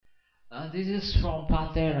This is from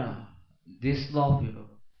Pantera. This love you.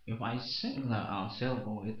 If I sing like on cell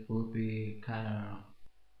phone, it would be kind of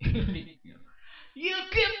unique. You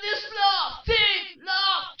give this love, thing,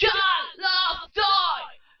 love, child, love, toy.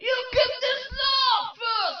 You give this love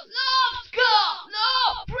first, love, scar,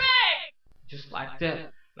 love, break. Just like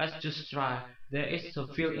that. Let's just try. There is a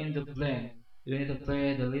fill in the blank. You need to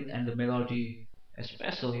play the lead and the melody,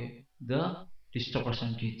 especially the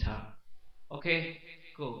distortion guitar. Okay,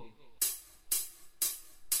 cool.